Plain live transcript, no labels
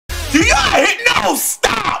Do y'all hit? No,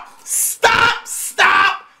 stop! Stop!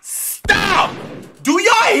 Stop! Stop! Do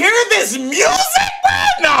y'all hear this music, bro?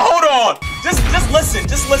 Now hold on. Just listen.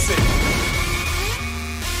 Just listen.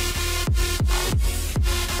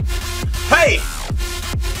 Hey.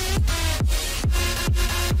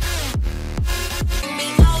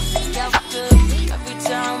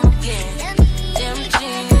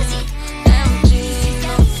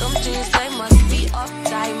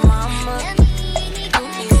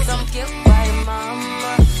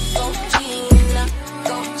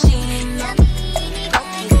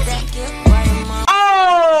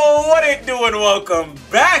 Welcome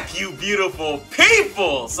back, you beautiful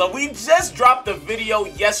people. So we just dropped a video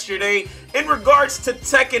yesterday in regards to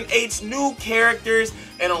Tekken 8's new characters,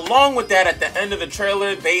 and along with that, at the end of the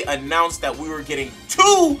trailer, they announced that we were getting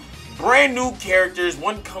 2 brand new characters,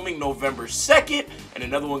 one coming November 2nd and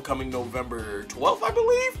another one coming November 12th, I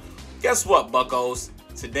believe. Guess what, buckos?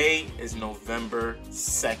 Today is November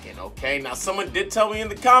 2nd, okay? Now, someone did tell me in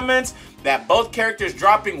the comments that both characters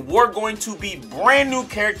dropping were going to be brand new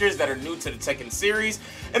characters that are new to the Tekken series.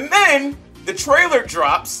 And then the trailer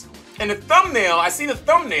drops, and the thumbnail, I see the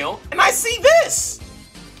thumbnail, and I see this.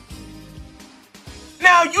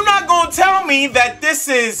 Now, you're not gonna tell me that this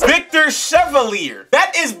is Victor Chevalier.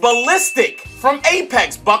 That is Ballistic from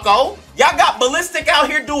Apex, bucko. Y'all got Ballistic out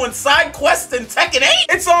here doing side quests in Tekken 8?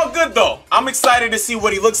 It's all good, though. I'm excited to see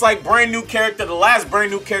what he looks like. Brand new character. The last brand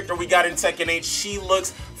new character we got in Tekken 8, she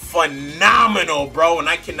looks phenomenal, bro, and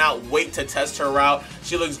I cannot wait to test her out.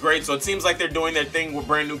 She looks great. So it seems like they're doing their thing with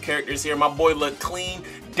brand new characters here. My boy looked clean,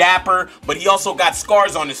 dapper, but he also got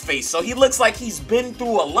scars on his face, so he looks like he's been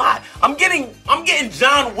through a lot. I'm getting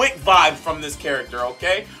John Wick vibe from this character,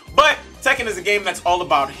 okay? But Tekken is a game that's all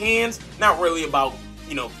about hands, not really about,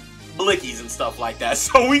 you know, blickies and stuff like that.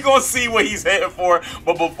 So we gonna see what he's hitting for.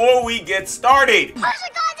 But before we get started, push the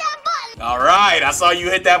goddamn button. All right, I saw you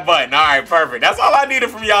hit that button. All right, perfect. That's all I needed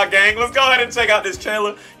from y'all, gang. Let's go ahead and check out this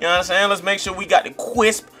trailer. You know what I'm saying? Let's make sure we got the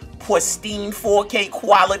crisp, pristine 4K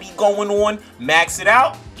quality going on. Max it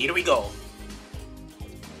out. Here we go.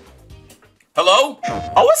 Hello?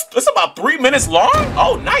 Oh, it's about 3 minutes long?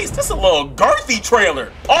 Oh, nice. This is a little girthy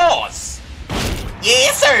trailer. Pause.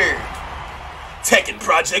 Yes, sir. Tekken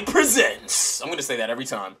Project presents. I'm gonna say that every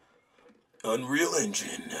time. Unreal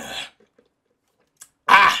Engine.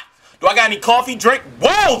 Do I got any coffee drink?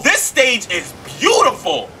 Whoa, this stage is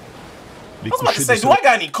beautiful. I was about to say, do I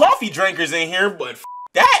got any coffee drinkers in here? But f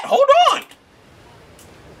that, hold on.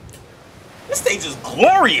 This stage is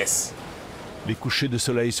glorious. Les couchers de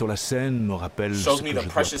soleil sur la scène me rappellent Shows me the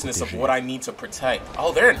preciousness of what I need to protect.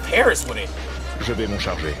 Oh, they're in Paris with it. Je vais m'en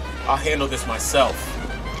charger. I'll handle this myself.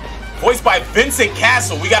 Voiced by Vincent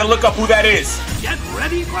Castle. We gotta look up who that is. Get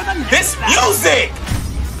ready for the next this music!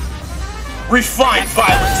 Refined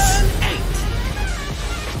violence.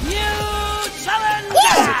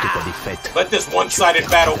 Let this one-sided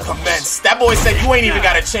battle commence. That boy said you ain't even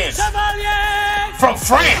got a chance. Chevalier! From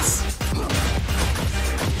France.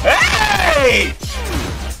 Hey!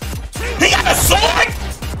 He got a sword?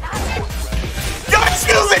 Yo, this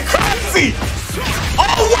music crazy!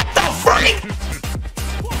 Oh, what the freak?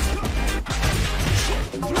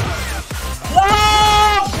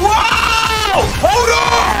 Whoa! Hold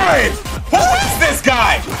on! Who is this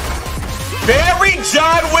guy? Very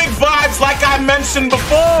John Wick vibes like I mentioned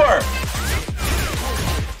before.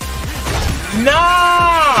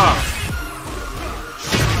 Nah!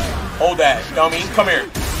 Hold that, dummy. Come here.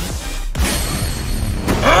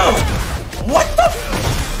 What the?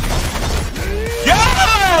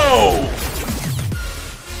 Yo!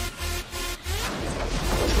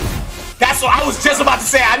 That's what I was just about to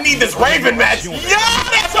say. I need this Raven match. Yo,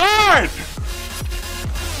 that's hard!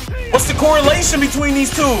 What's the correlation between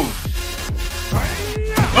these two?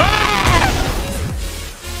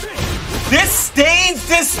 This stage,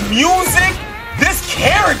 this music, this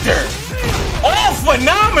character, all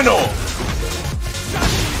phenomenal.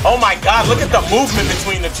 Oh my God, look at the movement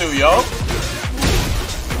between the two, yo.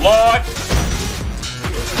 Lord.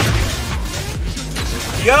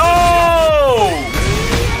 Yo!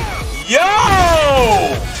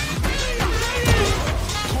 Yo!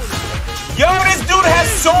 Yo, this dude has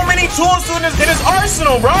so many tools in his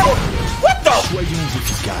arsenal, bro. What the?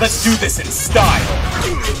 Let's do this in style.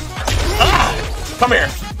 Come here.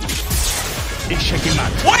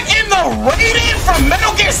 What in the rating from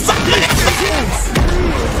Metal Gear Solid?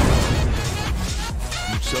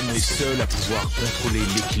 Nous sommes les seuls à pouvoir contrôler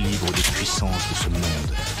l'équilibre des puissances de ce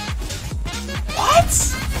monde. What?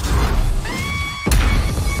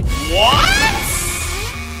 What?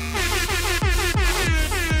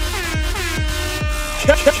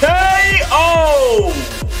 KO!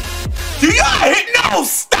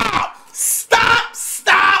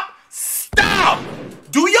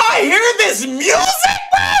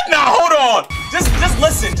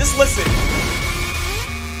 Just listen.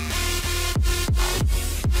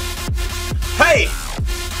 Hey!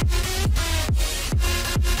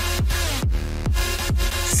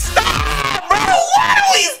 Stop, bro! What are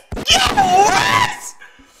we? Yo, what?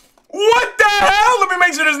 What the hell? Let me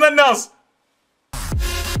make sure there's nothing else.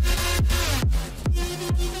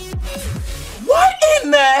 What in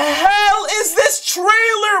the hell is this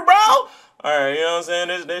trailer, bro? Alright, you know what I'm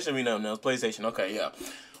saying? There should be nothing else. PlayStation, okay, yeah.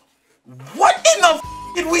 What in the f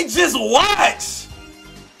did we just watch?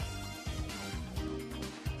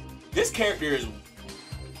 This character is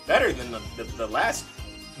better than the last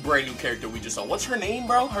brand new character we just saw. What's her name,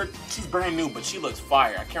 bro? She's brand new, but she looks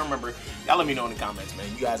fire. I can't remember. Y'all let me know in the comments, man.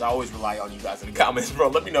 You guys, I always rely on you guys in the comments, bro.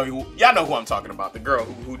 Let me know. Y'all know who I'm talking about. The girl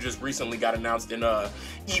who just recently got announced in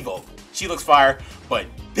Evo. She looks fire. But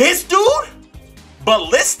this dude?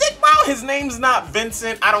 Ballistic, bro? His name's not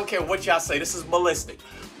Vincent. I don't care what y'all say. This is Ballistic.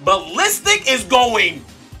 Ballistic is going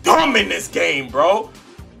dumb in this game, bro.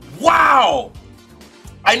 Wow.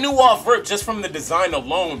 I knew off rip just from the design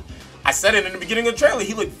alone. I said it in the beginning of the trailer.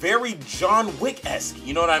 He looked very John Wick-esque.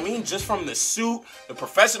 You know what I mean? Just from the suit, the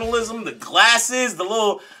professionalism, the glasses, the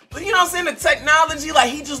little, you know what I'm saying? The technology. Like,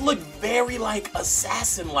 he just looked very, like,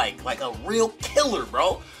 assassin-like. Like a real killer,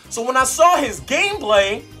 bro. So when I saw his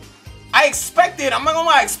gameplay, I expected, I'm not gonna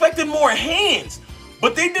lie, I expected more hands.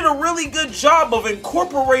 But they did a really good job of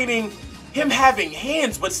incorporating him having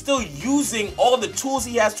hands, but still using all the tools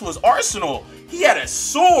he has to his arsenal. He had a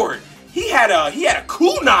sword. He had a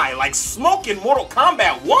kunai, like Smoke in Mortal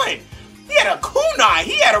Kombat 1. He had a kunai.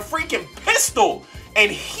 He had a freaking pistol. And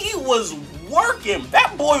he was working. This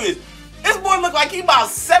boy looked like he about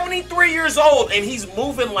 73 years old, and he's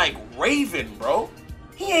moving like Raven, bro.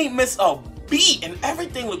 He ain't missed a beat, and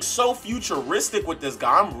everything looks so futuristic with this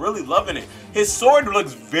guy. I'm really loving it. His sword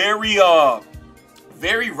looks very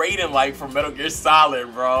Raiden-like from Metal Gear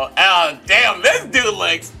Solid, bro. Oh, damn, this dude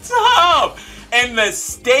looks tough. And the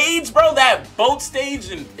stage, bro, that boat stage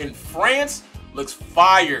in France looks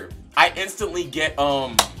fire. I instantly get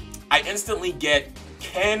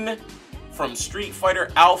Ken from Street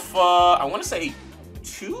Fighter Alpha. I want to say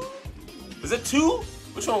 2? Was it 2?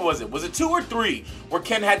 Which one was it? Was it 2 or 3? Where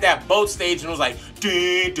Ken had that boat stage and it was like,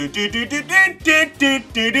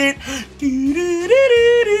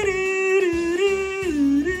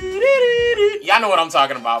 y'all know what I'm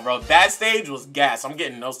talking about, bro. That stage was gas. I'm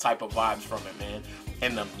getting those type of vibes from it, man.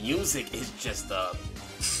 And the music is just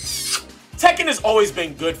Tekken has always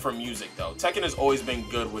been good for music, though. Tekken has always been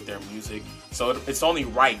good with their music. So it's only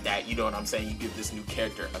right that, you know what I'm saying, you give this new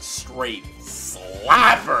character a straight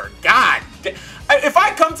slapper. God. If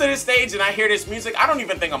I come to this stage and I hear this music, I don't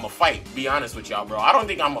even think I'm gonna fight, be honest with y'all, bro. I don't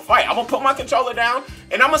think I'm gonna fight. I'm gonna put my controller down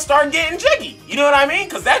and I'm gonna start getting jiggy. You know what I mean?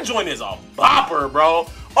 Because that joint is a bopper, bro.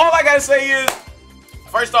 All I gotta say is,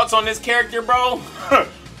 first thoughts on this character, bro,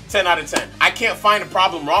 10 out of 10. I can't find a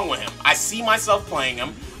problem wrong with him. I see myself playing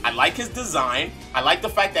him. I like his design. I like the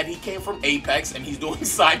fact that he came from Apex and he's doing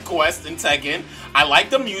side quests in Tekken. I like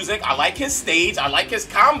the music. I like his stage. I like his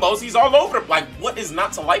combos. He's all over the place. Like, what is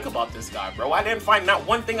not to like about this guy, bro? I didn't find not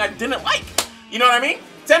one thing I didn't like. You know what I mean?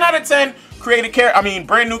 10 out of 10. Brand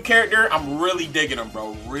new character. I'm really digging him,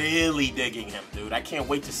 bro. Really digging him, dude. I can't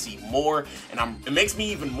wait to see more. And it makes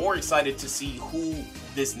me even more excited to see who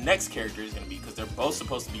this next character is going to be, because they're both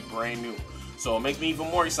supposed to be brand new. So it makes me even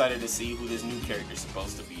more excited to see who this new character is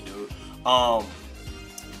supposed to be, dude.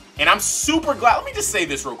 And I'm super glad. Let me just say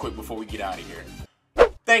this real quick before we get out of here.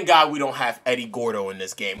 Thank God we don't have Eddie Gordo in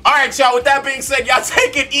this game. All right, y'all. With that being said, y'all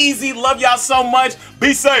take it easy. Love y'all so much.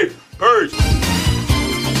 Be safe. Peace.